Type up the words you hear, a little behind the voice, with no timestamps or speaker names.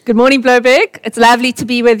Good morning, Bloberg. It's lovely to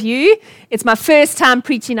be with you. It's my first time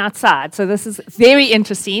preaching outside, so this is very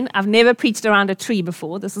interesting. I've never preached around a tree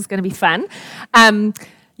before. This is going to be fun. And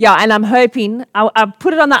I'm hoping, I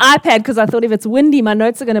put it on the iPad because I thought if it's windy, my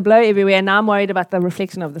notes are going to blow everywhere, and now I'm worried about the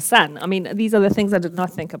reflection of the sun. I mean, these are the things I did not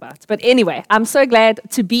think about. But anyway, I'm so glad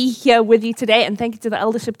to be here with you today, and thank you to the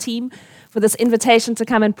eldership team for this invitation to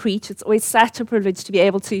come and preach. It's always such a privilege to be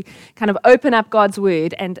able to kind of open up God's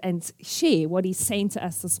word and share what he's saying to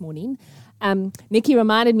us this morning. Nikki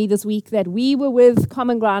reminded me this week that we were with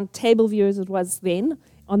Common Ground Table View, as it was then,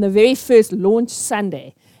 on the very first launch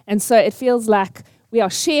Sunday. And so it feels like we are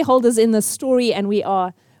shareholders in this story, and we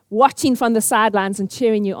are watching from the sidelines and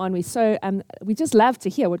cheering you on. We just love to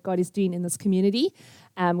hear what God is doing in this community.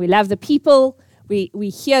 We love the people. We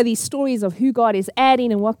hear these stories of who God is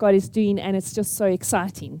adding and what God is doing, and it's just so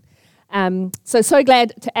exciting. So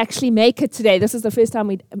glad to actually make it today. This is the first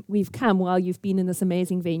time we've come while you've been in this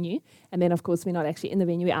amazing venue. And then, of course, we're not actually in the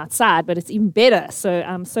venue, we're outside, but it's even better. So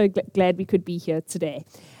I'm so glad we could be here today.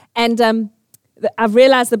 And I've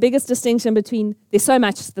realized the biggest distinction there's so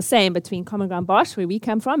much the same between Common Ground Bosch, where we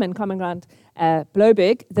come from, and Common Ground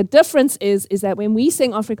Bloberg. The difference is that when we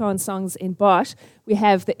sing Afrikaans songs in Bosch, we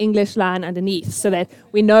have the English line underneath so that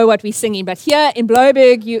we know what we're singing. But here in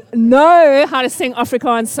Bloberg, you know how to sing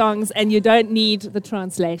Afrikaans songs and you don't need the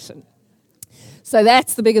translation. So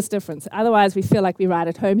that's the biggest difference. Otherwise, we feel like we're right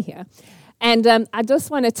at home here. And I just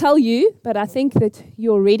want to tell you, but I think that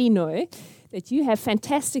you already know, that you have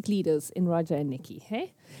fantastic leaders in Roger and Nikki.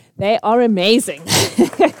 Hey? They are amazing.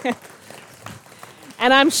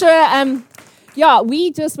 And I'm sure,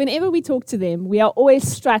 whenever we talk to them, we are always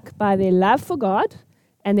struck by their love for God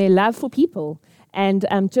and their love for people. And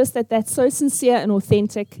just that's so sincere and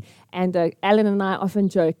authentic. And Alan and I often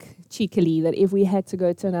joke cheekily that if we had to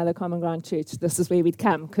go to another Common Ground church, this is where we'd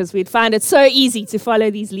come, because we'd find it so easy to follow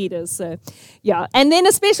these leaders. So, yeah. And then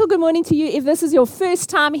a special good morning to you if this is your first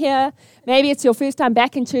time here. Maybe it's your first time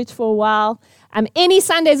back in church for a while. Any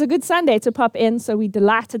Sunday is a good Sunday to pop in, so we're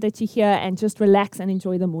delighted that you're here, and just relax and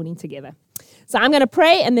enjoy the morning together. So I'm going to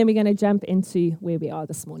pray, and then we're going to jump into where we are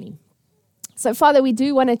this morning. So, Father, we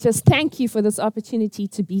do want to just thank you for this opportunity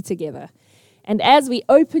to be together. And as we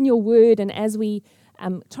open your word and as we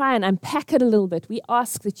try and unpack it a little bit, we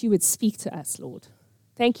ask that you would speak to us, Lord.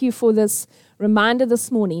 Thank you for this reminder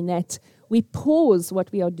this morning that we pause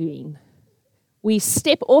what we are doing. We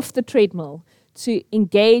step off the treadmill to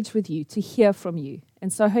engage with you, to hear from you.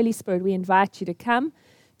 And so, Holy Spirit, we invite you to come,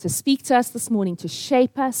 to speak to us this morning, to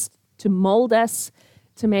shape us, to mold us,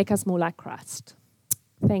 to make us more like Christ.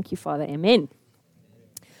 Thank you, Father. Amen.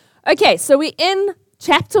 Okay, so we're in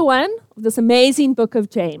chapter 1 of this amazing book of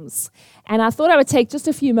James. And I thought I would take just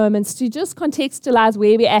a few moments to just contextualize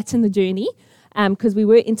where we're at in the journey, because we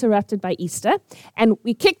were interrupted by Easter. And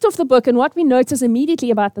we kicked off the book, and what we notice immediately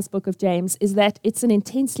about this book of James is that it's an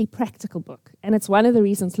intensely practical book. And it's one of the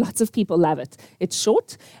reasons lots of people love it. It's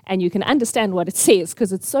short, and you can understand what it says,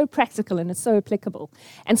 because it's so practical and it's so applicable.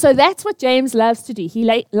 And so that's what James loves to do.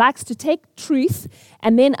 He likes to take truth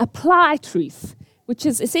and then apply truth, which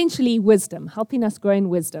is essentially wisdom, helping us grow in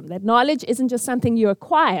wisdom. That knowledge isn't just something you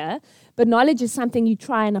acquire, but knowledge is something you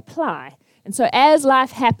try and apply. And so as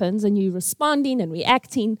life happens and you're responding and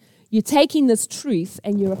reacting, you're taking this truth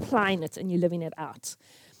and you're applying it and you're living it out.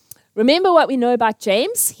 Remember what we know about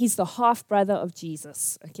James? He's the half-brother of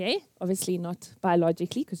Jesus, okay? Obviously not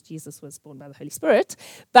biologically, because Jesus was born by the Holy Spirit.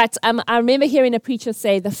 But I remember hearing a preacher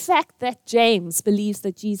say, the fact that James believes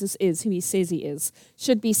that Jesus is who he says he is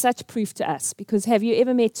should be such proof to us. Because have you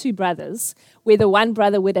ever met two brothers where the one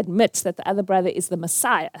brother would admit that the other brother is the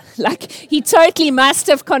Messiah? Like, he totally must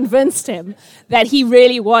have convinced him that he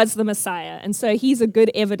really was the Messiah. And so he's a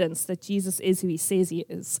good evidence that Jesus is who he says he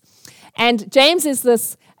is. And James is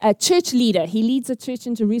this church leader. He leads a church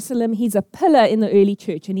in Jerusalem. He's a pillar in the early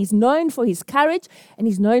church, and he's known for his courage, and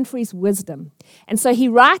he's known for his wisdom. And so he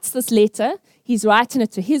writes this letter. He's writing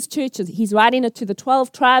it to his church. He's writing it to the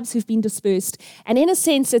 12 tribes who've been dispersed. And in a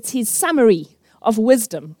sense, it's his summary of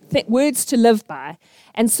wisdom, words to live by.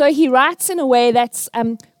 And so he writes in a way that's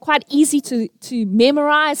quite easy to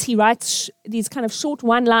memorize. He writes these kind of short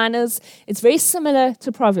one-liners. It's very similar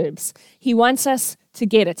to Proverbs. He wants us to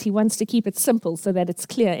get it. He wants to keep it simple so that it's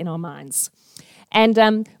clear in our minds.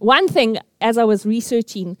 And one thing, as I was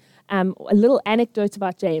researching, a little anecdote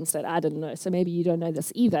about James that I didn't know, so maybe you don't know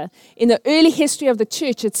this either. In the early history of the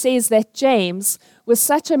church, it says that James was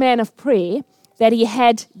such a man of prayer that he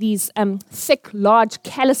had these thick, large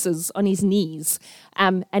calluses on his knees.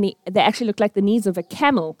 They actually looked like the knees of a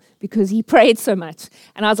camel because he prayed so much.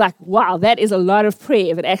 And I was like, wow, that is a lot of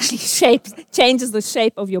prayer if it actually changes the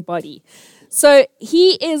shape of your body. So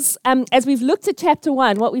he is, as we've looked at chapter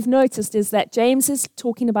 1, what we've noticed is that James is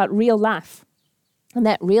talking about real life, and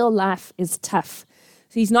that real life is tough.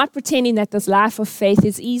 So he's not pretending that this life of faith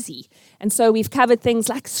is easy. And so we've covered things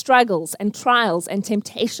like struggles and trials and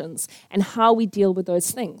temptations and how we deal with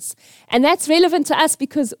those things. And that's relevant to us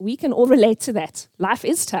because we can all relate to that. Life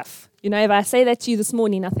is tough. You know, if I say that to you this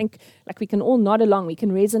morning, I think like we can all nod along. We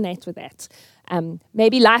can resonate with that.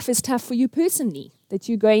 Maybe life is tough for you personally, that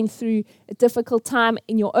you're going through a difficult time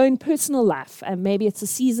in your own personal life. And maybe it's a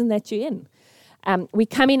season that you're in. We're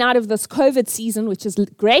coming out of this COVID season, which is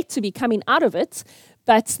great to be coming out of it,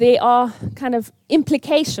 but there are kind of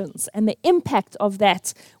implications and the impact of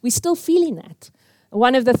that. We're still feeling that.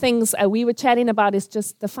 One of the things we were chatting about is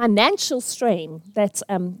just the financial strain that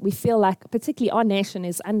we feel like, particularly our nation,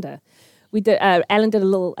 is under. Alan did a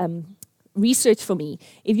little research for me.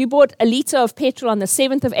 If you bought a litre of petrol on the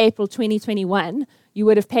 7th of April 2021, you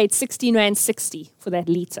would have paid 16.60 Rand for that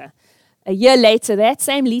litre. A year later, that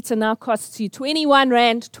same litre now costs you 21.24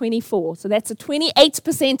 Rand. So that's a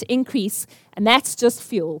 28% increase, and that's just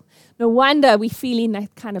fuel. No wonder we're feeling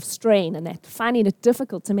that kind of strain and that finding it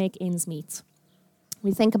difficult to make ends meet.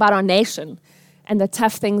 We think about our nation and the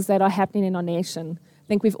tough things that are happening in our nation. I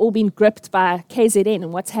think we've all been gripped by KZN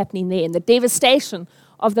and what's happening there and the devastation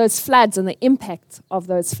of those floods and the impact of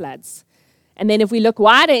those floods. And then if we look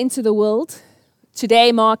wider into the world,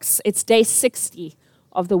 today marks its day 60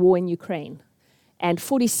 of the war in Ukraine. And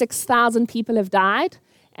 46,000 people have died,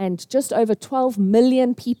 and just over 12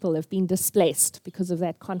 million people have been displaced because of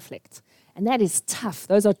that conflict. And that is tough.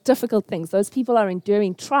 Those are difficult things. Those people are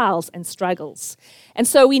enduring trials and struggles. And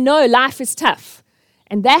so we know life is tough.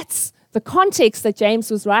 And that's the context that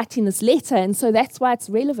James was writing this letter, and so that's why it's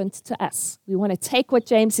relevant to us. We want to take what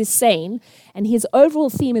James is saying, and his overall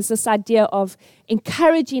theme is this idea of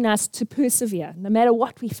encouraging us to persevere, no matter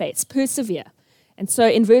what we face, persevere. And so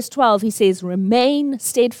in verse 12, he says, remain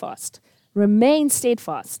steadfast. Remain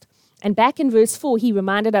steadfast. And back in verse 4, he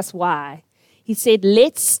reminded us why. He said,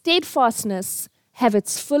 let steadfastness have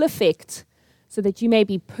its full effect so that you may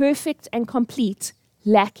be perfect and complete,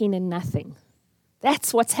 lacking in nothing.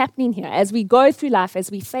 That's what's happening here. As we go through life,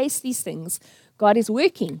 as we face these things, God is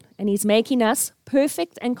working, and he's making us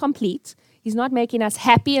perfect and complete. He's not making us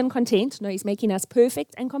happy and content. No, he's making us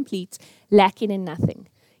perfect and complete, lacking in nothing.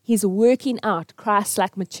 He's working out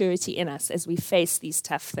Christ-like maturity in us as we face these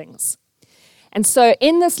tough things. And so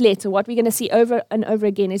in this letter, what we're going to see over and over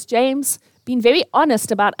again is James being very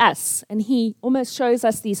honest about us, and he almost shows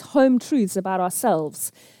us these home truths about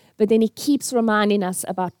ourselves, but then he keeps reminding us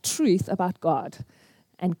about truth about God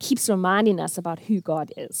and keeps reminding us about who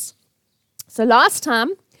God is. So last time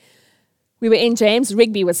we were in James,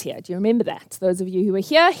 Rigby was here. Do you remember that? Those of you who were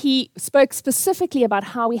here, he spoke specifically about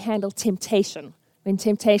how we handle temptation when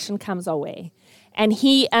temptation comes our way. And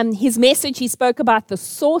his message, he spoke about the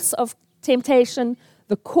source of temptation,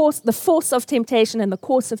 the force of temptation, and the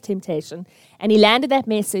course of temptation. And he landed that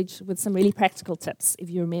message with some really practical tips,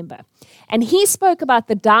 if you remember. And he spoke about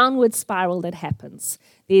the downward spiral that happens.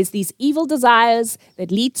 There's these evil desires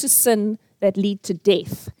that lead to sin, that lead to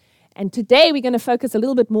death. And today we're going to focus a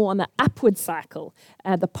little bit more on the upward cycle,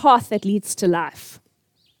 the path that leads to life.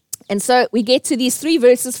 And so we get to these 3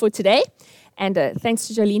 verses for today. And thanks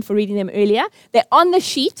to Jolene for reading them earlier. They're on the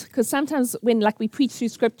sheet, because sometimes when we preach through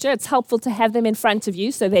Scripture, it's helpful to have them in front of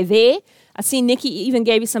you, so they're there. I see Nikki even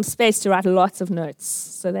gave you some space to write lots of notes,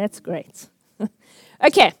 so that's great.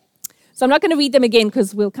 Okay, so I'm not going to read them again,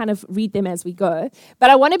 because we'll kind of read them as we go.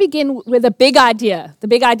 But I want to begin with the big idea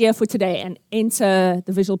for today, and enter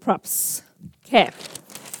the visual props. Okay.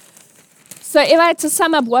 So if I had to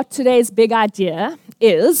sum up what today's big idea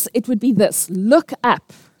is, it would be this: look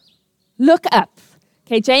up. Look up.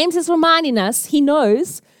 Okay, James is reminding us, he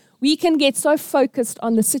knows we can get so focused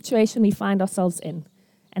on the situation we find ourselves in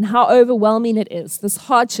and how overwhelming it is, this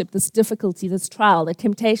hardship, this difficulty, this trial, the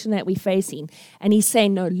temptation that we're facing. And he's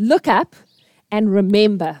saying, no, look up and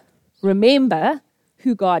remember. Remember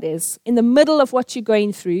who God is. In the middle of what you're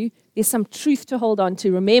going through, there's some truth to hold on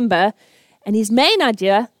to. Remember. And his main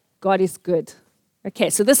idea, God is good.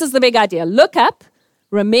 Okay, so this is the big idea. Look up,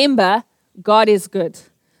 remember, God is good.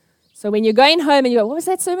 So when you're going home and you go, what was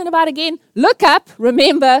that sermon about again? Look up,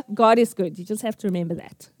 remember, God is good. You just have to remember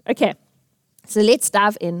that. Okay, so let's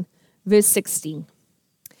dive in. Verse 16.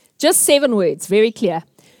 Just 7 words, very clear.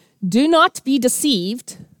 Do not be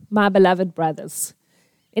deceived, my beloved brothers.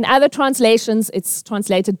 In other translations, it's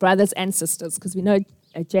translated brothers and sisters, because we know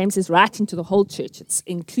James is writing to the whole church. It's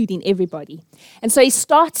including everybody. And so he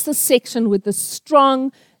starts this section with this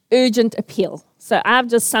strong, urgent appeal. So I've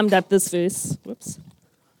just summed up this verse. Whoops.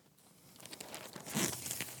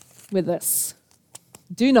 with this.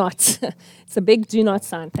 Do not. It's a big do not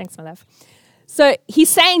sign. Thanks, my love. So he's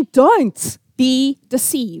saying, don't be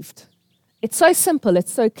deceived. It's so simple.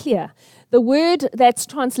 It's so clear. The word that's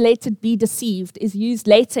translated be deceived is used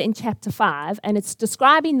later in chapter 5, and it's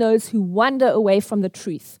describing those who wander away from the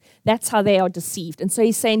truth. That's how they are deceived. And so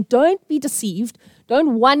he's saying, don't be deceived.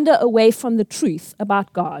 Don't wander away from the truth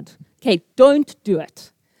about God. Okay, don't do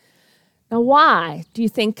it. Now, why do you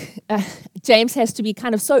think James has to be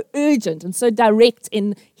kind of so urgent and so direct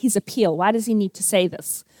in his appeal? Why does he need to say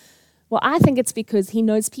this? Well, I think it's because he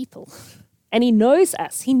knows people and he knows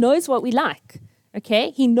us. He knows what we like,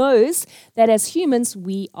 okay? He knows that as humans,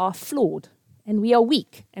 we are flawed and we are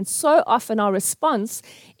weak. And so often our response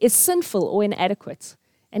is sinful or inadequate.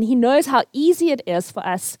 And he knows how easy it is for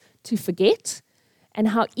us to forget and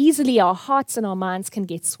how easily our hearts and our minds can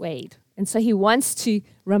get swayed. And so he wants to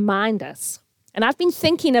remind us. And I've been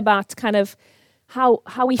thinking about kind of how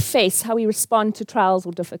we respond to trials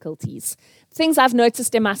or difficulties. Things I've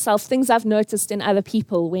noticed in myself, things I've noticed in other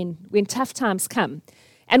people when tough times come.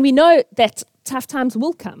 And we know that tough times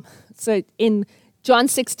will come. So in John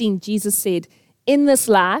 16, Jesus said, in this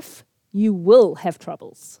life, you will have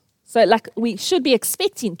troubles. So like we should be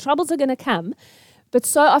expecting troubles are going to come. But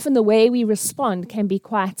so often the way we respond can be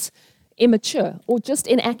quite immature or just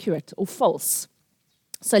inaccurate or false.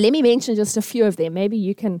 So let me mention just a few of them. Maybe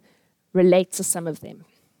you can relate to some of them.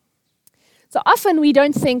 So often we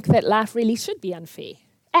don't think that life really should be unfair.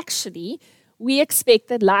 Actually, we expect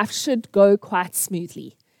that life should go quite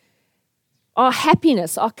smoothly. Our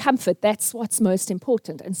happiness, our comfort, that's what's most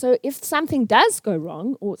important. And so if something does go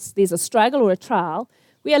wrong or there's a struggle or a trial,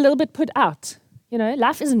 we are a little bit put out. You know,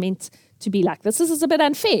 life isn't meant to be like this. This is a bit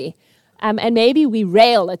unfair. And maybe we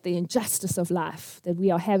rail at the injustice of life, that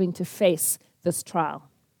we are having to face this trial.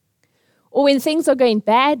 Or when things are going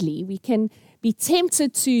badly, we can be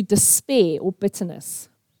tempted to despair or bitterness.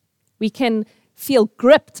 We can feel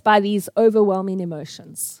gripped by these overwhelming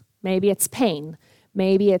emotions. Maybe it's pain.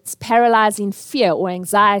 Maybe it's paralyzing fear or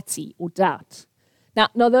anxiety or doubt.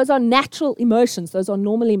 Now, those are natural emotions. Those are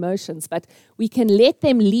normal emotions. But we can let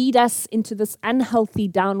them lead us into this unhealthy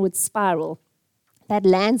downward spiral that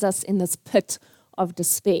lands us in this pit of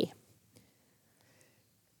despair.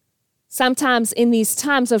 Sometimes in these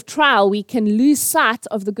times of trial, we can lose sight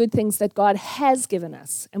of the good things that God has given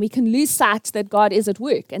us. And we can lose sight that God is at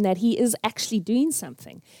work and that he is actually doing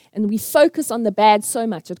something. And we focus on the bad so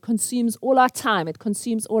much. It consumes all our time. It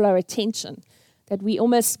consumes all our attention, that we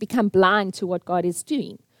almost become blind to what God is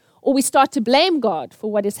doing. Or we start to blame God for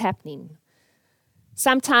what is happening.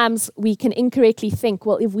 Sometimes we can incorrectly think,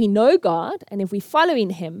 well, if we know God and if we're following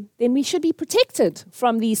him, then we should be protected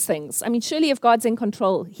from these things. I mean, surely if God's in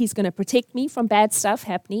control, he's going to protect me from bad stuff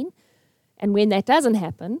happening. And when that doesn't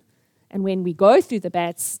happen, and when we go through the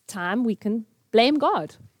bad time, we can blame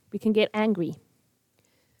God. We can get angry.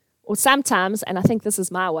 Or sometimes, and I think this is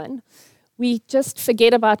my one, we just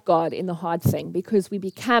forget about God in the hard thing because we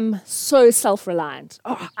become so self-reliant.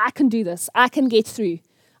 Oh, I can do this. I can get through.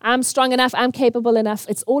 I'm strong enough, I'm capable enough,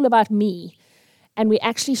 it's all about me. And we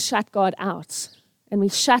actually shut God out. And we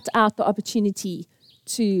shut out the opportunity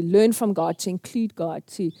to learn from God, to include God,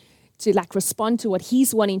 to respond to what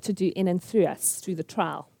he's wanting to do in and through us, through the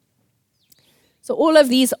trial. So all of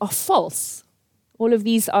these are false. All of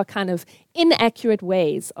these are kind of inaccurate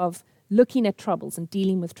ways of looking at troubles and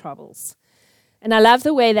dealing with troubles. And I love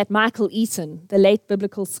the way that Michael Eaton, the late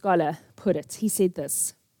biblical scholar, put it. He said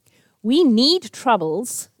this: we need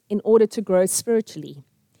troubles in order to grow spiritually.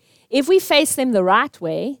 If we face them the right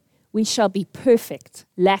way, we shall be perfect,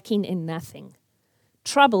 lacking in nothing.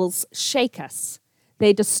 Troubles shake us.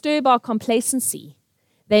 They disturb our complacency.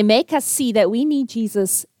 They make us see that we need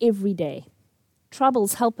Jesus every day.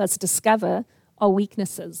 Troubles help us discover our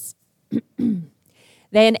weaknesses.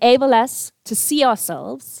 They enable us to see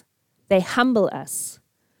ourselves. They humble us.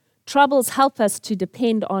 Troubles help us to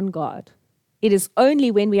depend on God. It is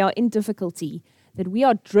only when we are in difficulty that we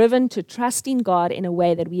are driven to trust in God in a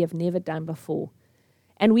way that we have never done before.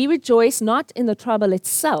 And we rejoice not in the trouble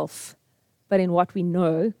itself, but in what we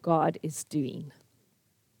know God is doing.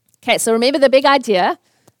 Okay, so remember the big idea.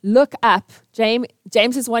 Look up.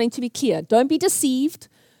 James is wanting to be clear. Don't be deceived.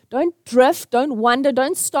 Don't drift. Don't wander.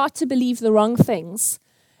 Don't start to believe the wrong things.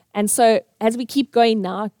 And so as we keep going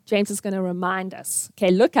now, James is going to remind us.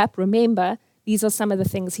 Okay, look up. Remember, these are some of the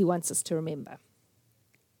things he wants us to remember.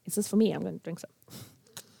 Is this for me? I'm going to drink some.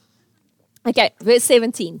 Okay, verse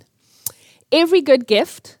 17. Every good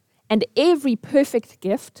gift and every perfect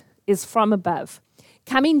gift is from above,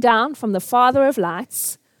 coming down from the Father of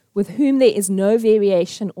lights, with whom there is no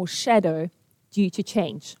variation or shadow due to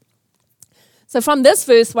change. So from this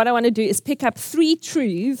verse, what I want to do is pick up 3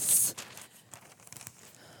 truths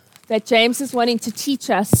that James is wanting to teach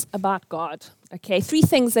us about God. Okay, 3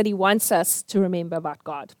 things that he wants us to remember about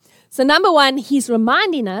God. So number 1, he's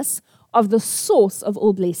reminding us of the source of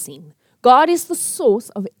all blessing. God is the source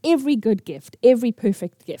of every good gift, every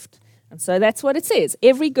perfect gift. And so that's what it says.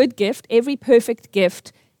 Every good gift, every perfect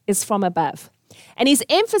gift is from above. And he's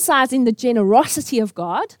emphasizing the generosity of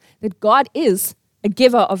God, that God is a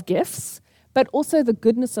giver of gifts, but also the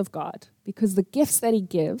goodness of God, because the gifts that he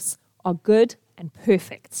gives are good and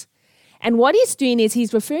perfect. And what he's doing is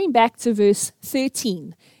he's referring back to verse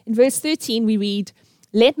 13. In verse 13, we read,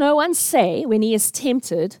 "Let no one say when he is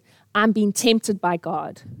tempted, I'm being tempted by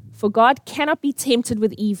God. For God cannot be tempted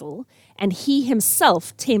with evil, and he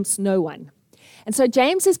himself tempts no one." And so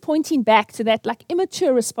James is pointing back to that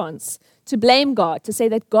immature response, to blame God, to say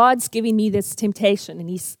that God's giving me this temptation. And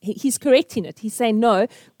he's correcting it. He's saying, no,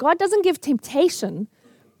 God doesn't give temptation.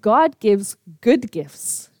 God gives good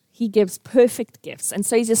gifts. He gives perfect gifts. And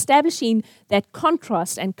so he's establishing that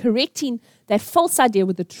contrast and correcting that false idea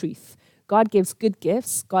with the truth. God gives good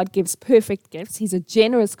gifts. God gives perfect gifts. He's a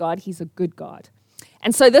generous God. He's a good God.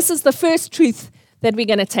 And so this is the first truth that we're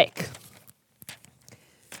going to take.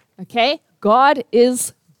 Okay? God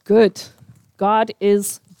is good. God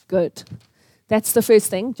is good. That's the first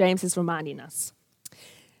thing James is reminding us.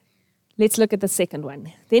 Let's look at the second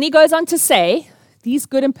one. Then he goes on to say, these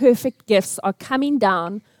good and perfect gifts are coming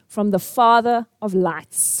down from the Father of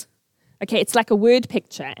lights. Okay, it's like a word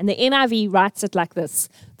picture, and the NIV writes it like this: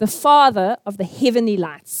 the Father of the heavenly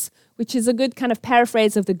lights, which is a good kind of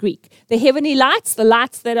paraphrase of the Greek. The heavenly lights, the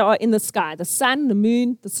lights that are in the sky, the sun, the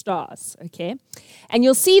moon, the stars, okay? And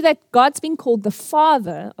you'll see that God's been called the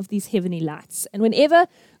Father of these heavenly lights. And whenever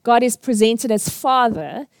God is presented as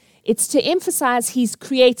Father, it's to emphasize his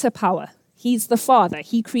creator power. He's the Father.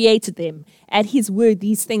 He created them. At his word,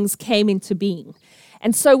 these things came into being.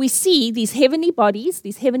 And so we see these heavenly bodies,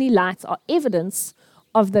 these heavenly lights are evidence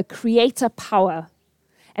of the creator power.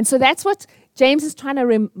 And so that's what James is trying to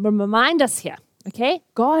remind us here, okay?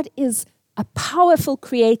 God is a powerful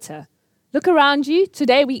creator. Look around you.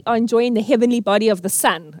 Today we are enjoying the heavenly body of the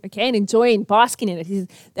sun, okay, and enjoying, basking in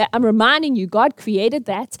it. I'm reminding you, God created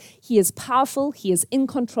that. He is powerful. He is in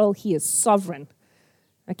control. He is sovereign.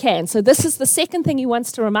 Okay, and so this is the second thing he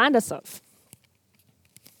wants to remind us of.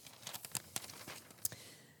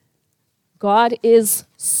 God is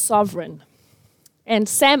sovereign. And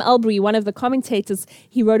Sam Albury, one of the commentators,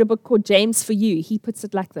 he wrote a book called James for You. He puts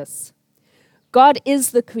it like this: God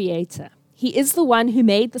is the creator. He is the one who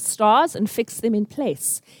made the stars and fixed them in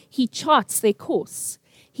place. He charts their course.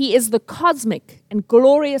 He is the cosmic and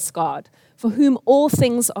glorious God for whom all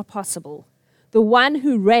things are possible, the one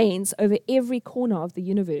who reigns over every corner of the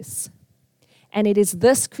universe. And it is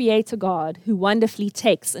this creator God who wonderfully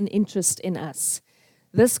takes an interest in us.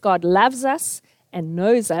 This God loves us and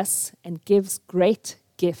knows us and gives great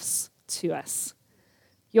gifts to us.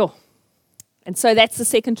 And so that's the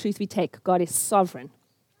second truth we take. God is sovereign.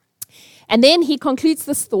 And then he concludes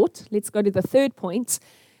this thought. Let's go to the third point.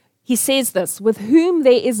 He says this: with whom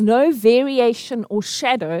there is no variation or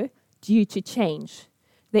shadow due to change.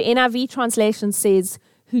 The NIV translation says,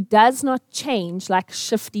 who does not change like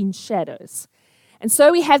shifting shadows. And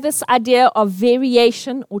so we have this idea of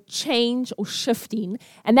variation or change or shifting,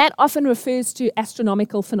 and that often refers to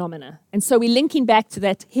astronomical phenomena. And so we're linking back to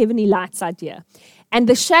that heavenly lights idea. And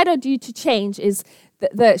the shadow due to change is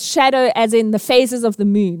the shadow as in the phases of the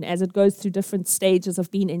moon as it goes through different stages of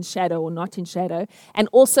being in shadow or not in shadow, and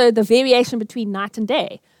also the variation between night and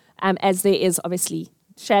day, as there is obviously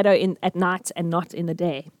shadow at night and not in the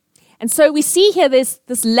day. And so we see here there's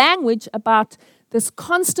this language about this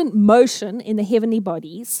constant motion in the heavenly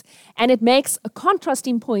bodies, and it makes a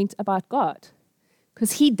contrasting point about God,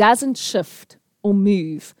 because he doesn't shift or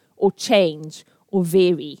move or change or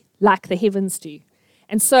vary like the heavens do.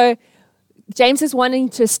 And so James is wanting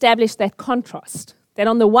to establish that contrast, that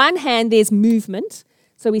on the one hand there's movement.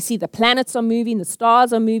 So we see the planets are moving, the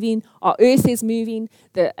stars are moving, our earth is moving,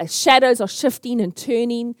 the shadows are shifting and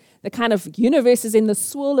turning, the kind of universe is in the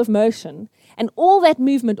swirl of motion. And all that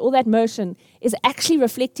movement, all that motion is actually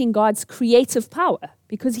reflecting God's creative power,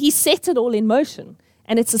 because he set it all in motion,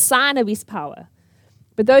 and it's a sign of his power.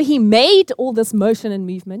 But though he made all this motion and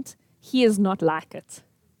movement, he is not like it.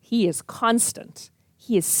 He is constant.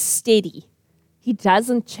 He is steady. He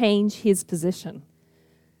doesn't change his position.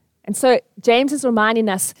 And so James is reminding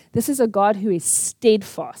us this is a God who is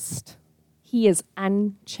steadfast. He is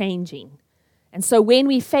unchanging. And so when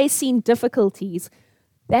we're facing difficulties,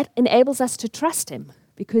 that enables us to trust him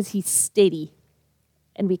because he's steady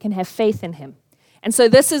and we can have faith in him. And so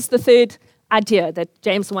this is the third idea that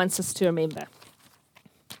James wants us to remember.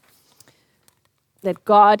 That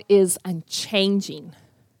God is unchanging.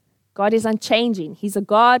 God is unchanging. He's a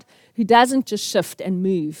God who doesn't just shift and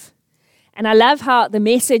move. And I love how the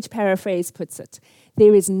Message paraphrase puts it.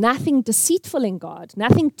 There is nothing deceitful in God,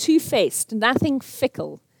 nothing two-faced, nothing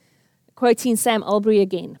fickle. Quoting Sam Albury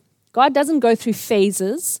again. God doesn't go through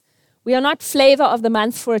phases. We are not flavor of the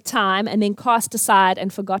month for a time and then cast aside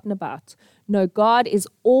and forgotten about. No, God is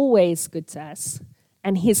always good to us,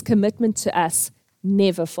 and his commitment to us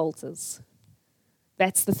never falters.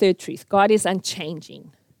 That's the third truth. God is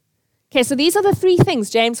unchanging. Okay, so these are the three things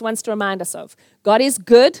James wants to remind us of. God is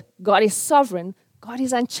good, God is sovereign, God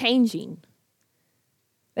is unchanging.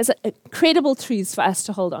 There's incredible truths for us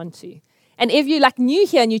to hold on to. And if you're like new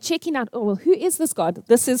here and you're checking out, oh, well, who is this God?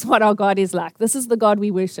 This is what our God is like. This is the God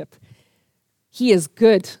we worship. He is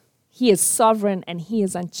good, he is sovereign, and he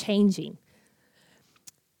is unchanging.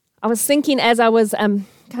 I was thinking as I was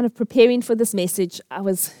kind of preparing for this message, I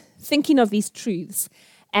was thinking of these truths.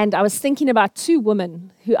 And I was thinking about two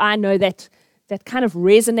women who I know that kind of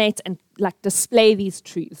resonate and like display these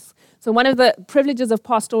truths. So one of the privileges of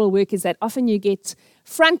pastoral work is that often you get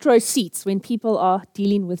front row seats when people are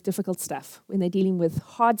dealing with difficult stuff, when they're dealing with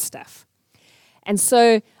hard stuff. And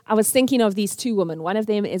so I was thinking of these two women. One of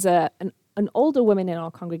them is an older woman in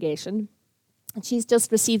our congregation, and she's just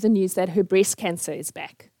received the news that her breast cancer is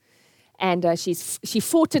back. And she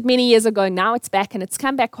fought it many years ago. Now it's back, and it's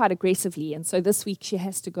come back quite aggressively. And so this week she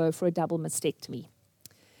has to go for a double mastectomy.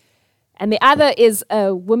 And the other is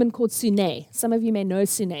a woman called Sune. Some of you may know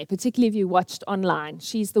Sune, particularly if you watched online.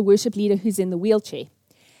 She's the worship leader who's in the wheelchair.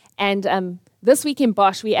 And this week in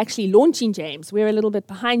Bosch, we're actually launching James. We're a little bit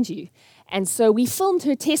behind you. And so we filmed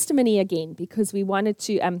her testimony again because we wanted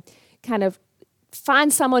to kind of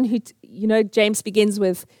find someone who, James begins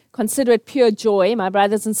with, consider it pure joy, my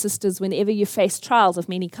brothers and sisters, whenever you face trials of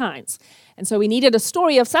many kinds. And so we needed a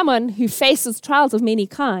story of someone who faces trials of many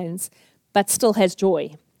kinds, but still has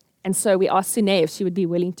joy. And so we asked Sune if she would be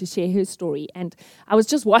willing to share her story. And I was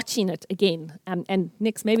just watching it again. And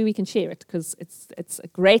next, maybe we can share it because it's a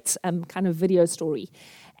great kind of video story.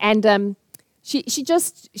 And she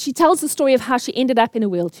tells the story of how she ended up in a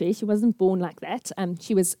wheelchair. She wasn't born like that.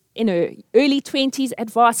 She was in her early 20s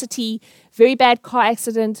at varsity, very bad car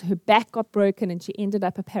accident. Her back got broken and she ended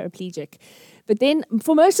up a paraplegic. But then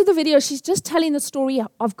for most of the video, she's just telling the story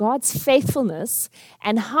of God's faithfulness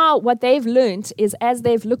and how what they've learned is as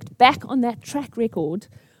they've looked back on that track record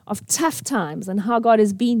of tough times and how God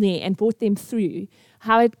has been there and brought them through,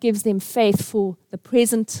 how it gives them faith for the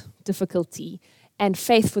present difficulty and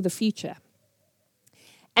faith for the future.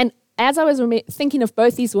 And as I was thinking of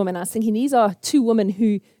both these women, I was thinking these are two women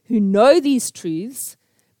who know these truths,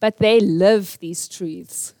 but they live these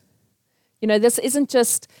truths. This isn't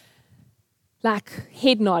just like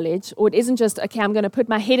head knowledge, or it isn't just, okay, I'm going to put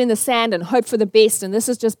my head in the sand and hope for the best, and this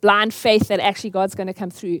is just blind faith that actually God's going to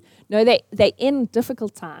come through. No, they're in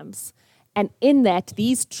difficult times, and in that,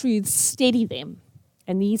 these truths steady them,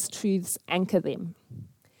 and these truths anchor them.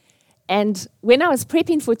 And when I was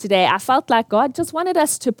prepping for today, I felt like God just wanted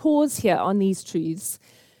us to pause here on these truths,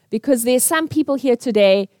 because there's some people here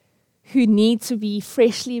today who need to be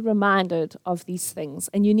freshly reminded of these things,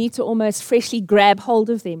 and you need to almost freshly grab hold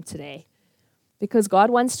of them today. Because God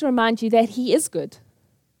wants to remind you that he is good.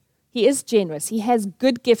 He is generous. He has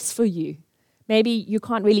good gifts for you. Maybe you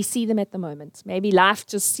can't really see them at the moment. Maybe life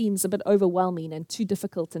just seems a bit overwhelming and too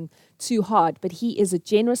difficult and too hard. But he is a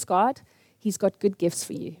generous God. He's got good gifts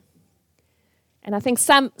for you. And I think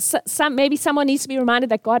maybe someone needs to be reminded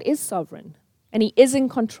that God is sovereign and he is in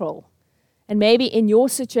control. And maybe in your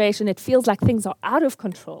situation, it feels like things are out of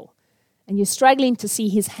control and you're struggling to see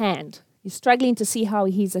his hand. You're struggling to see how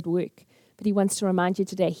he's at work. But he wants to remind you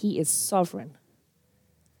today, he is sovereign.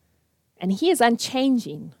 And he is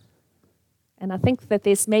unchanging. And I think that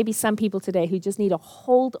there's maybe some people today who just need to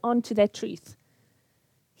hold on to that truth.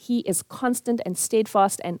 He is constant and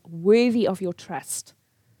steadfast and worthy of your trust.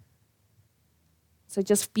 So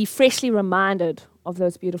just be freshly reminded of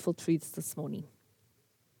those beautiful truths this morning.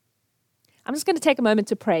 I'm just going to take a moment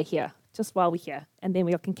to pray here, just while we're here, and then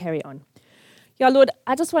we can carry on. Yeah, Lord,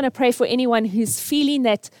 I just want to pray for anyone who's feeling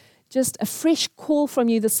that just a fresh call from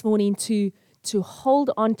you this morning to hold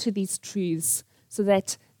on to these truths so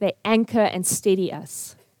that they anchor and steady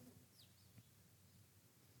us.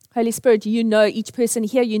 Holy Spirit, you know each person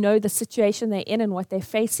here, you know the situation they're in and what they're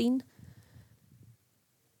facing.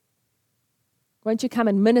 Won't you come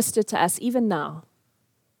and minister to us even now?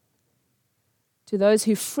 To those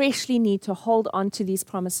who freshly need to hold on to these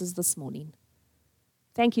promises this morning.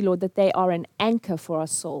 Thank you, Lord, that they are an anchor for our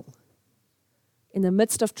soul. In the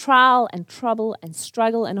midst of trial and trouble and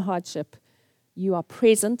struggle and hardship, you are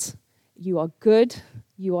present, you are good,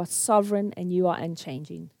 you are sovereign, and you are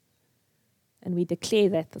unchanging. And we declare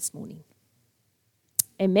that this morning.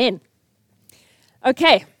 Amen.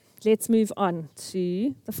 Okay, let's move on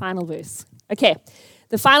to the final verse. Okay,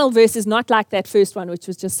 the final verse is not like that first one, which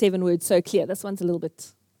was just 7 words so clear. This one's a little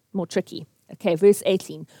bit more tricky. Okay, verse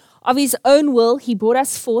 18. Of his own will, he brought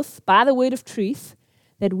us forth by the word of truth,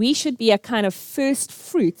 that we should be a kind of first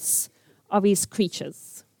fruits of his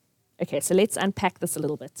creatures. Okay, so let's unpack this a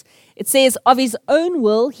little bit. It says, of his own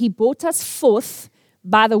will, he brought us forth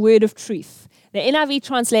by the word of truth. The NIV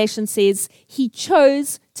translation says, he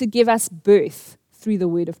chose to give us birth through the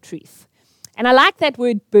word of truth. And I like that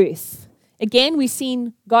word birth. Again, we've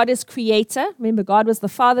seen God as creator. Remember, God was the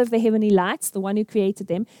father of the heavenly lights, the one who created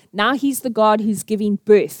them. Now he's the God who's giving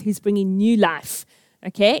birth, who's bringing new life.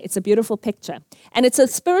 Okay, it's a beautiful picture. And it's a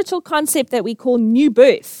spiritual concept that we call new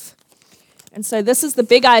birth. And so this is the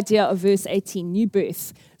big idea of verse 18, new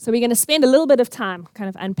birth. So we're going to spend a little bit of time kind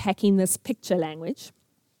of unpacking this picture language.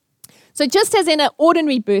 So just as in an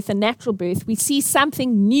ordinary birth, a natural birth, we see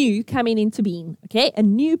something new coming into being. Okay, a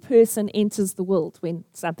new person enters the world when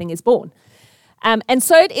something is born. And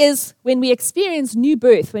so it is when we experience new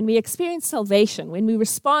birth, when we experience salvation, when we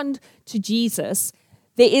respond to Jesus,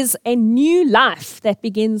 there is a new life that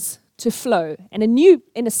begins to flow. And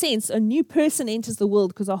in a sense, a new person enters the world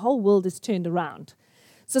because our whole world is turned around.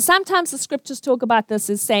 So sometimes the scriptures talk about this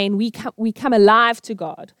as saying we come alive to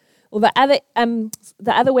God. Or the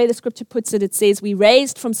other way the scripture puts it, it says we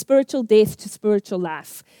raised from spiritual death to spiritual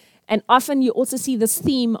life. And often you also see this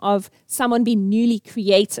theme of someone being newly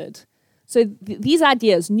created. So these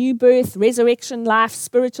ideas, new birth, resurrection, life,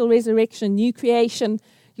 spiritual resurrection, new creation,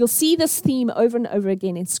 you'll see this theme over and over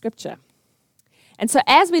again in Scripture. And so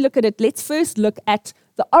as we look at it, let's first look at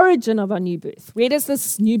the origin of our new birth. Where does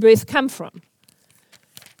this new birth come from?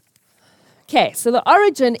 Okay, so the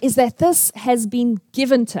origin is that this has been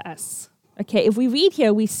given to us. Okay, if we read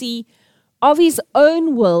here, we see of his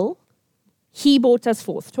own will, he brought us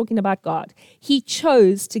forth, talking about God. He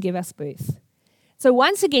chose to give us birth. So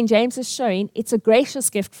once again, James is showing it's a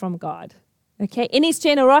gracious gift from God. Okay, in his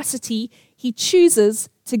generosity, he chooses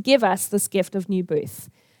to give us this gift of new birth.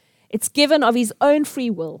 It's given of his own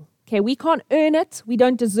free will. Okay, we can't earn it. We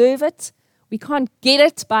don't deserve it. We can't get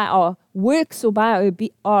it by our works or by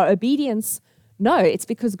our obedience. No, it's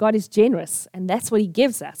because God is generous, and that's what he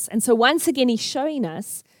gives us. And so once again, he's showing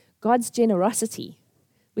us God's generosity,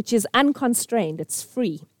 which is unconstrained. It's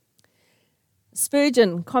free.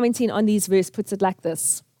 Spurgeon, commenting on these verses, puts it like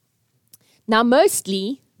this. Now,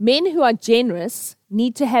 mostly, men who are generous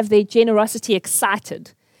need to have their generosity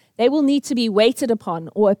excited. They will need to be waited upon,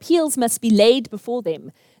 or appeals must be laid before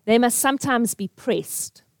them. They must sometimes be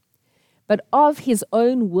pressed. But of his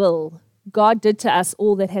own will, God did to us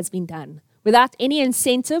all that has been done, without any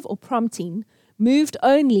incentive or prompting, moved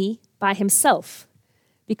only by himself,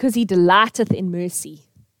 because he delighteth in mercy,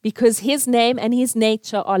 because his name and his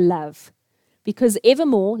nature are love. Because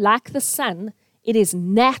evermore, like the sun, it is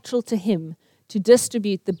natural to him to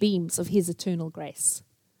distribute the beams of his eternal grace.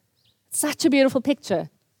 Such a beautiful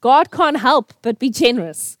picture. God can't help but be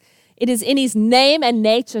generous. It is in his name and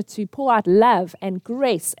nature to pour out love and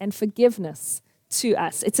grace and forgiveness to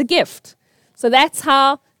us. It's a gift. So that's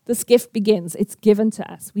how this gift begins. It's given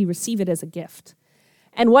to us. We receive it as a gift.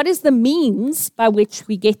 And what is the means by which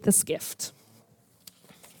we get this gift?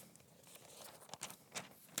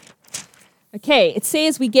 Okay, it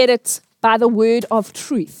says we get it by the word of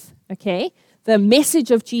truth, okay? The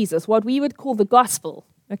message of Jesus, what we would call the gospel,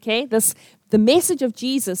 okay? The message of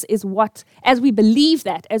Jesus is what, as we believe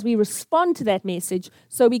that, as we respond to that message,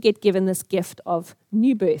 so we get given this gift of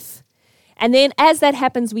new birth. And then as that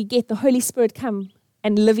happens, we get the Holy Spirit come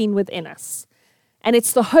and living within us. And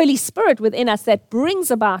it's the Holy Spirit within us that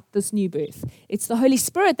brings about this new birth. It's the Holy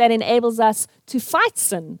Spirit that enables us to fight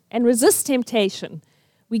sin and resist temptation.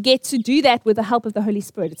 We get to do that with the help of the Holy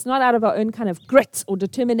Spirit. It's not out of our own kind of grit or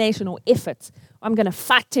determination or effort. I'm going to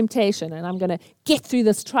fight temptation and I'm going to get through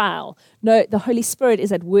this trial. No, the Holy Spirit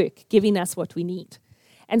is at work giving us what we need.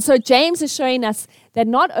 And so James is showing us that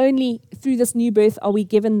not only through this new birth are we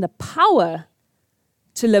given the power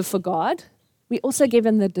to live for God, we're also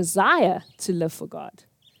given the desire to live for God.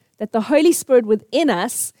 That the Holy Spirit within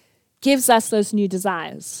us gives us those new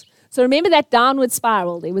desires. So remember that downward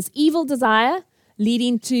spiral. There was evil desire,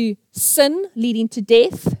 leading to sin, leading to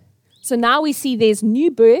death. So now we see there's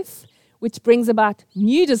new birth, which brings about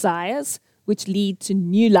new desires, which lead to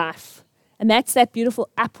new life. And that's that beautiful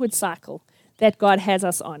upward cycle that God has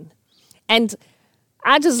us on. And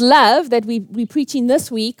I just love that we're preaching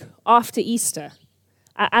this week after Easter.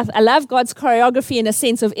 I love God's choreography in a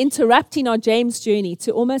sense of interrupting our James journey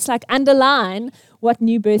to almost like underline what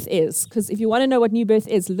new birth is. Because if you want to know what new birth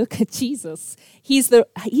is, look at Jesus. He's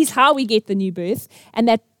how we get the new birth. And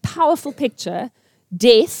that powerful picture,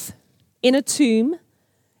 death in a tomb,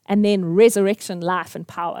 and then resurrection, life, and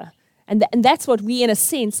power. And that's what we, in a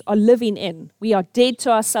sense, are living in. We are dead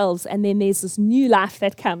to ourselves, and then there's this new life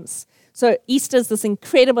that comes. So Easter is this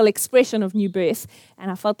incredible expression of new birth.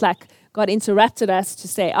 And I felt like God interrupted us to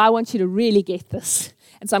say, I want you to really get this.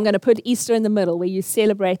 And so I'm going to put Easter in the middle where you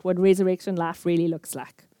celebrate what resurrection life really looks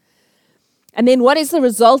like. And then what is the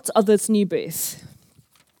result of this new birth?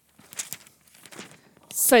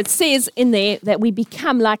 So it says in there that we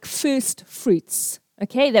become like first fruits,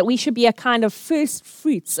 okay? That we should be a kind of first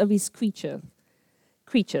fruits of his creatures.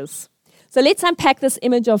 So let's unpack this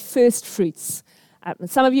image of first fruits.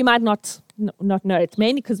 Some of you might not know it,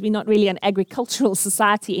 mainly because we're not really an agricultural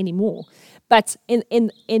society anymore. But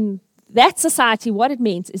in that society, what it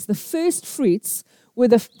meant is the first fruits were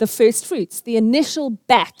the first fruits, the initial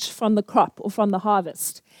batch from the crop or from the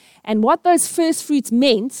harvest. And what those first fruits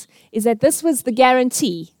meant is that this was the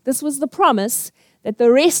guarantee, this was the promise that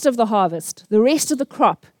the rest of the harvest, the rest of the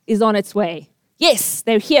crop is on its way. Yes,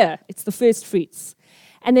 they're here. It's the first fruits.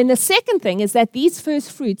 And then the second thing is that these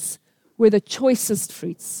first fruits were the choicest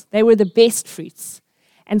fruits. They were the best fruits.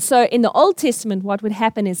 And so in the Old Testament, what would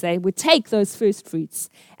happen is they would take those first fruits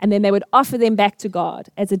and then they would offer them back to God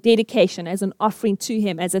as a dedication, as an offering to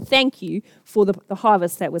him, as a thank you for the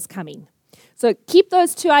harvest that was coming. So keep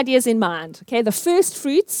those two ideas in mind, okay? The first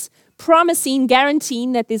fruits, promising,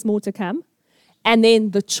 guaranteeing that there's more to come, and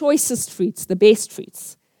then the choicest fruits, the best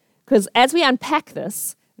fruits. Because as we unpack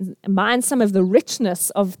this, mind some of the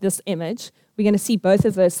richness of this image, we're going to see both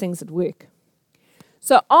of those things at work.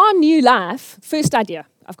 So our new life, first idea,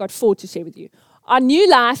 I've got 4 to share with you. Our new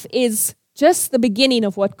life is just the beginning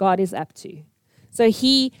of what God is up to. So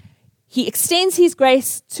he extends his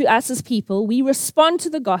grace to us as people. We respond to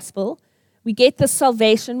the gospel. We get this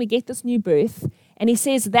salvation. We get this new birth. And he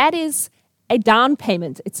says that is a down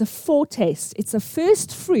payment. It's a foretaste. It's a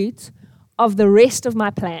first fruit of the rest of my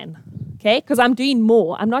plan. Okay? Because I'm doing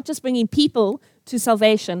more. I'm not just bringing people to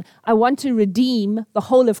salvation. I want to redeem the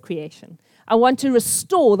whole of creation. I want to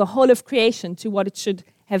restore the whole of creation to what it should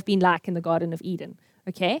have been like in the Garden of Eden.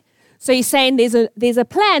 Okay? So he's saying there's a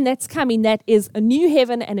plan that's coming that is a new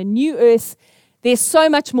heaven and a new earth. There's so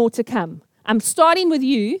much more to come. I'm starting with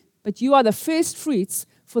you, but you are the first fruits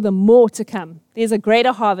for the more to come. There's a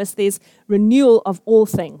greater harvest. There's renewal of all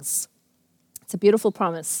things. It's a beautiful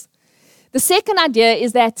promise. The second idea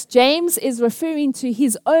is that James is referring to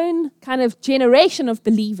his own kind of generation of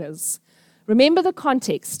believers. Remember the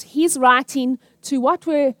context. He's writing to what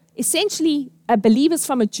were essentially believers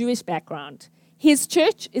from a Jewish background. His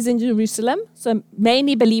church is in Jerusalem, so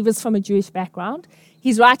mainly believers from a Jewish background.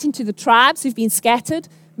 He's writing to the tribes who've been scattered,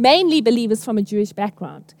 mainly believers from a Jewish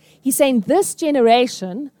background. He's saying, this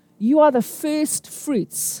generation, you are the first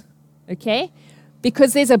fruits, okay?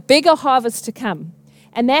 Because there's a bigger harvest to come.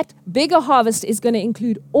 And that bigger harvest is going to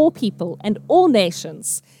include all people and all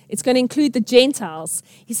nations. It's going to include the Gentiles.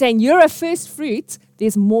 He's saying, you're a first fruit,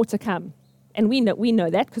 there's more to come. And we know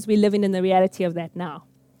that because we're living in the reality of that now.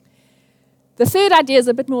 The third idea is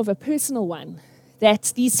a bit more of a personal one,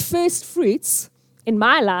 that these first fruits in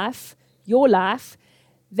my life, your life,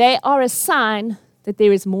 they are a sign that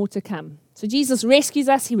there is more to come. So Jesus rescues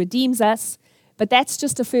us, he redeems us, but that's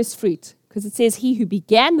just a first fruit because it says he who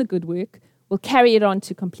began the good work will carry it on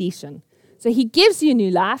to completion. So he gives you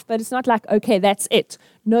new life, but it's not like, okay, that's it.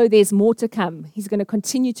 No, there's more to come. He's going to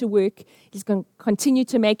continue to work. He's going to continue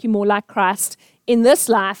to make you more like Christ in this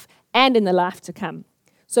life and in the life to come.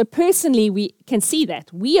 So personally, we can see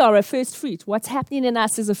that. We are a first fruit. What's happening in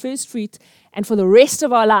us is a first fruit, and for the rest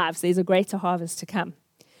of our lives, there's a greater harvest to come.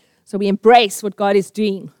 So we embrace what God is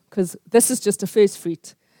doing because this is just a first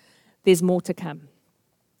fruit. There's more to come.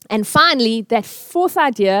 And finally, that fourth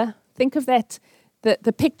idea, think of that,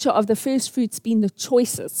 the picture of the first fruits being the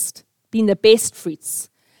choicest, being the best fruits.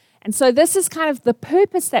 And so this is kind of the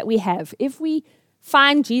purpose that we have. If we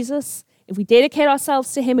find Jesus, if we dedicate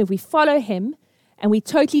ourselves to him, if we follow him, and we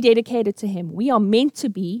totally dedicated to him, we are meant to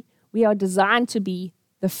be, we are designed to be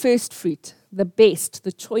the first fruit, the best,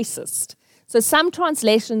 the choicest. So some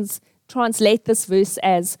translations translate this verse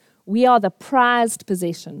as, we are the prized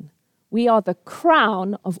possession. We are the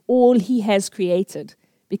crown of all he has created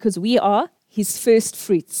because we are his first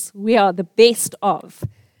fruits. We are the best of.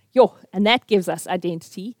 And that gives us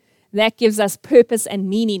identity. That gives us purpose and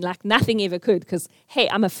meaning like nothing ever could because, hey,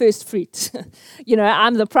 I'm a first fruit.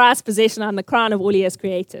 I'm the prized possession. I'm the crown of all he has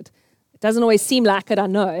created. It doesn't always seem like it, I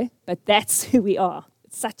know, but that's who we are.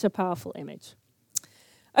 Such a powerful image.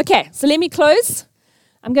 Okay, so let me close.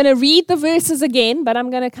 I'm going to read the verses again, but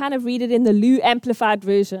I'm going to kind of read it in the Lou Amplified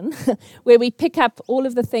version, where we pick up all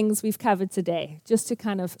of the things we've covered today, just to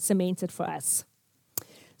kind of cement it for us.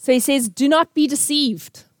 So he says, do not be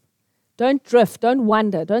deceived. Don't drift, don't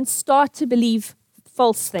wonder, don't start to believe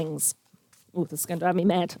false things. Oh, this is going to drive me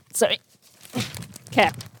mad. Sorry. Okay,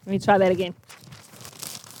 let me try that again.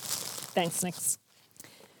 Thanks, Nix.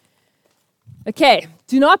 Okay,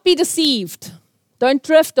 do not be deceived. Don't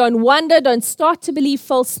drift, don't wonder, don't start to believe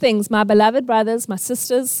false things. My beloved brothers, my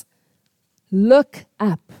sisters, look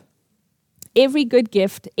up. Every good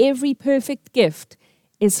gift, every perfect gift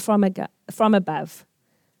is from above.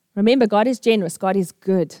 Remember, God is generous, God is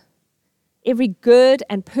good. Every good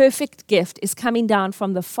and perfect gift is coming down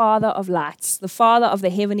from the Father of lights, the Father of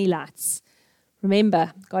the heavenly lights.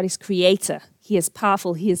 Remember, God is creator. He is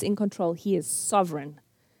powerful. He is in control. He is sovereign.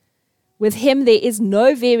 With him, there is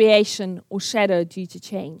no variation or shadow due to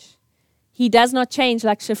change. He does not change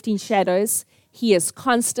like shifting shadows. He is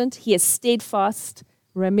constant. He is steadfast.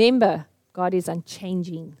 Remember, God is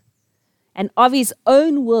unchanging. And of his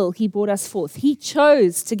own will, he brought us forth. He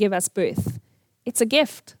chose to give us birth. It's a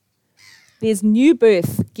gift. There's new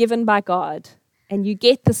birth given by God. And you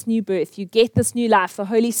get this new birth. You get this new life, the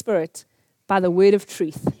Holy Spirit, by the word of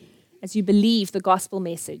truth, as you believe the gospel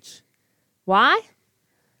message. Why?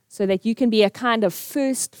 So that you can be a kind of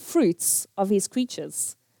first fruits of his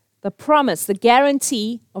creatures. The promise, the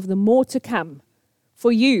guarantee of the more to come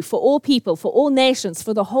for you, for all people, for all nations,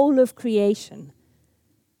 for the whole of creation.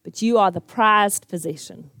 But you are the prized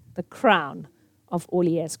possession, the crown of all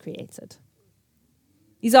he has created.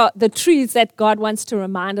 These are the truths that God wants to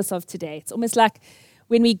remind us of today. It's almost like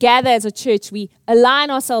when we gather as a church, we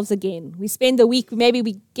align ourselves again. We spend the week, maybe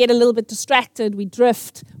we get a little bit distracted, we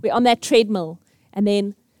drift, we're on that treadmill, and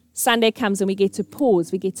then Sunday comes and we get to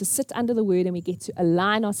pause, we get to sit under the word, and we get to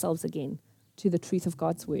align ourselves again to the truth of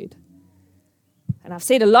God's word. And I've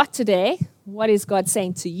said a lot today. What is God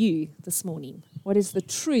saying to you this morning? What is the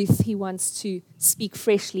truth he wants to speak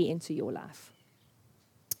freshly into your life?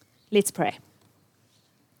 Let's pray.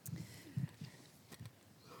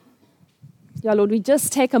 Yeah, Lord, we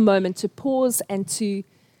just take a moment to pause and to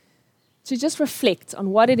just reflect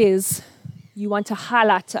on what it is you want to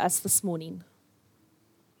highlight to us this morning.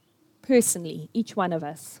 Personally, each one of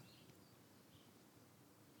us.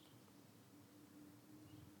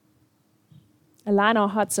 Align our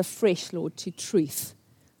hearts afresh, Lord, to truth,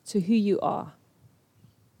 to who you are.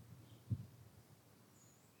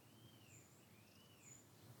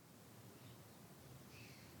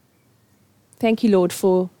 Thank you, Lord,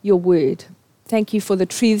 for your word. Thank you for the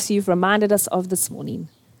truths you've reminded us of this morning.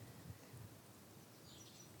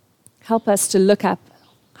 Help us to look up.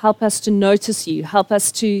 Help us to notice you. Help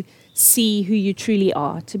us to see who you truly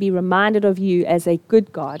are, to be reminded of you as a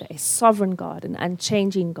good God, a sovereign God, an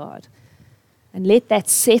unchanging God. And let that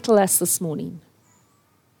settle us this morning.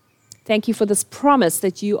 Thank you for this promise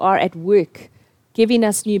that you are at work, giving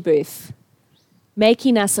us new birth,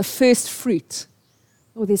 making us a first fruit.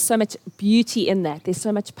 Oh, there's so much beauty in that. There's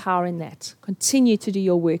so much power in that. Continue to do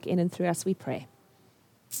your work in and through us, we pray.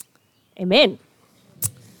 Amen.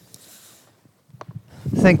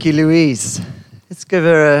 Thank you, Louise. Let's give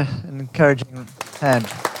her an encouraging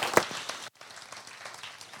hand.